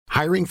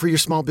Hiring for your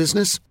small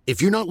business?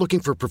 If you're not looking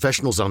for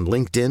professionals on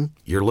LinkedIn,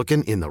 you're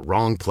looking in the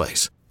wrong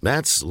place.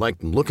 That's like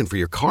looking for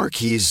your car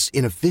keys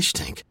in a fish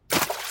tank.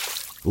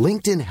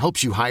 LinkedIn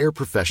helps you hire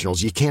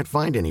professionals you can't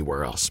find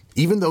anywhere else,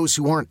 even those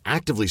who aren't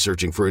actively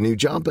searching for a new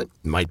job but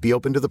might be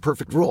open to the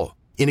perfect role.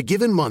 In a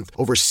given month,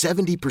 over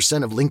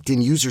 70% of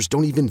LinkedIn users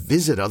don't even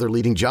visit other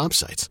leading job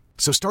sites.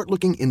 So start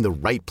looking in the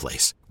right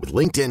place. With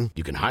LinkedIn,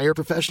 you can hire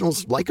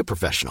professionals like a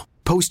professional.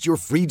 Post your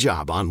free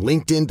job on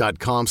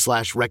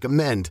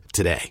linkedin.com/recommend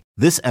today.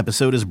 This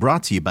episode is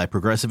brought to you by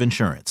Progressive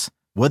Insurance.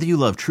 Whether you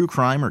love true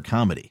crime or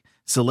comedy,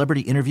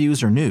 celebrity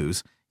interviews or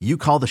news, you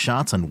call the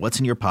shots on what's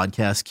in your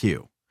podcast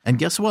queue. And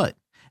guess what?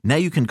 Now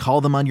you can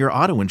call them on your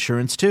auto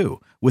insurance too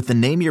with the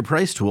Name Your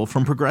Price tool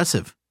from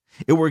Progressive.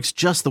 It works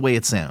just the way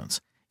it sounds.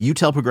 You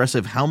tell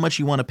Progressive how much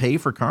you want to pay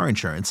for car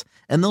insurance,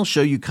 and they'll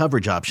show you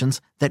coverage options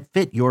that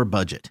fit your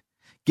budget.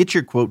 Get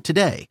your quote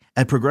today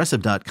at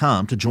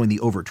Progressive.com to join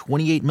the over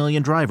 28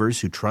 million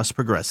drivers who trust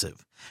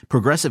Progressive.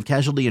 Progressive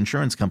Casualty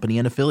Insurance Company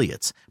and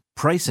Affiliates.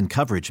 Price and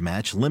coverage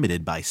match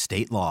limited by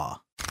state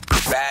law.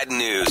 Bad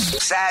news,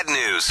 sad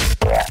news,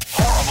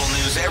 horrible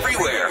news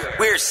everywhere.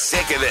 We're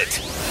sick of it.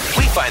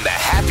 We find the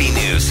happy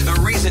news, the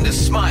reason to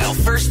smile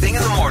first thing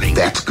in the morning.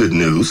 That's good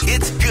news.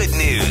 It's good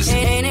news.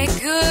 Ain't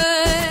it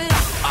good?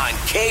 On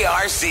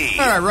KRC.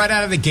 All right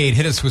out of the gate,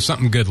 hit us with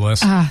something good,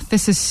 Liz.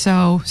 This is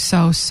so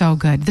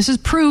good. This is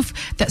proof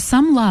that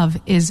some love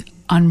is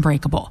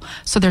unbreakable.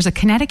 So there's a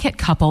Connecticut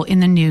couple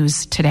in the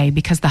news today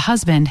because the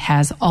husband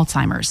has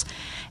Alzheimer's,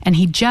 and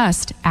he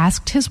just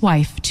asked his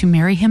wife to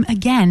marry him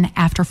again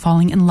after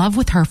falling in love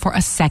with her for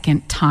a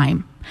second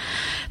time.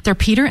 They're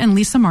Peter and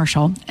Lisa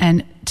Marshall,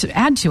 and to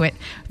add to it,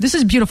 this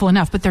is beautiful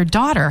enough, but their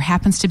daughter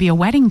happens to be a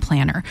wedding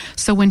planner.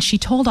 So when she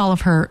told all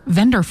of her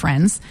vendor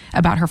friends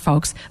about her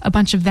folks, a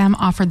bunch of them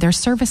offered their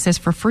services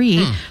for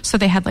free. So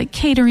they had like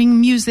catering,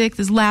 music,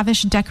 these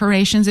lavish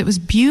decorations. It was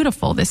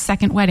beautiful, this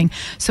second wedding.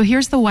 So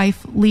here's the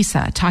wife,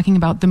 Lisa, talking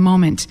about the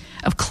moment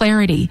of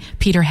clarity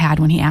Peter had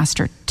when he asked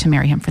her to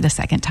marry him for the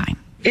second time.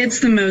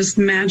 It's the most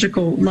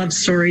magical love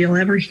story you'll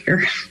ever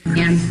hear.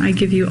 And I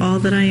give you all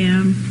that I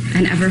am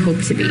and ever hope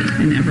to be.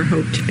 And ever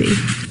hope to be.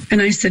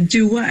 And I said,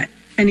 do what?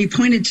 And he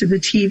pointed to the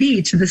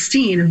TV, to the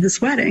scene of this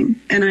wedding.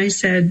 And I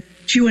said,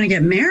 do you want to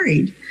get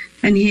married?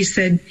 And he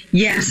said,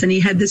 yes. And he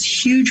had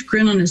this huge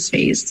grin on his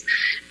face.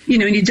 You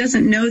know, and he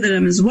doesn't know that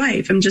I'm his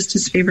wife. I'm just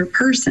his favorite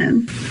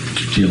person.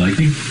 Do you like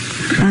me?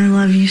 I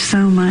love you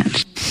so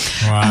much.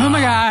 Wow. Oh my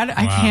God,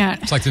 I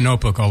can't. It's like The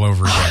Notebook all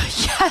over again.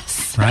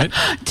 Yes. Right?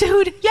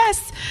 Dude,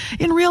 yes.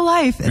 In real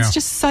life, it's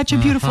just such a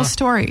beautiful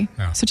story.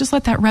 Yeah. So just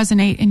let that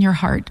resonate in your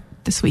heart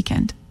this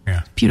weekend.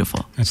 Yeah.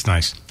 Beautiful. That's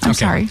nice. I'm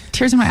sorry.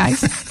 Tears in my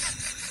eyes.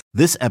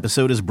 This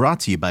episode is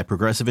brought to you by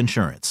Progressive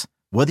Insurance.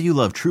 Whether you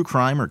love true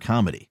crime or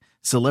comedy,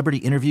 celebrity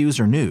interviews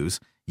or news,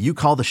 you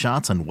call the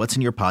shots on what's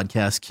in your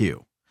podcast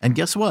queue. And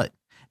guess what?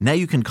 Now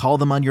you can call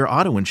them on your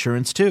auto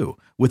insurance too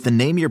with the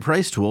Name Your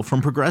Price tool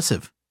from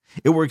Progressive.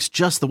 It works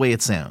just the way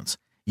it sounds.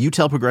 You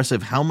tell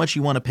Progressive how much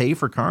you want to pay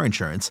for car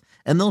insurance,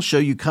 and they'll show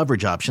you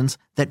coverage options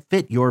that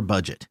fit your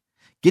budget.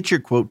 Get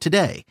your quote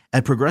today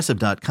at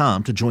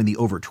Progressive.com to join the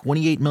over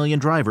 28 million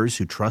drivers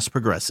who trust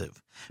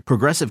Progressive.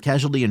 Progressive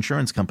Casualty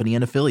Insurance Company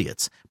and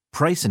Affiliates.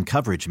 Price and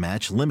coverage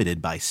match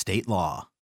limited by state law.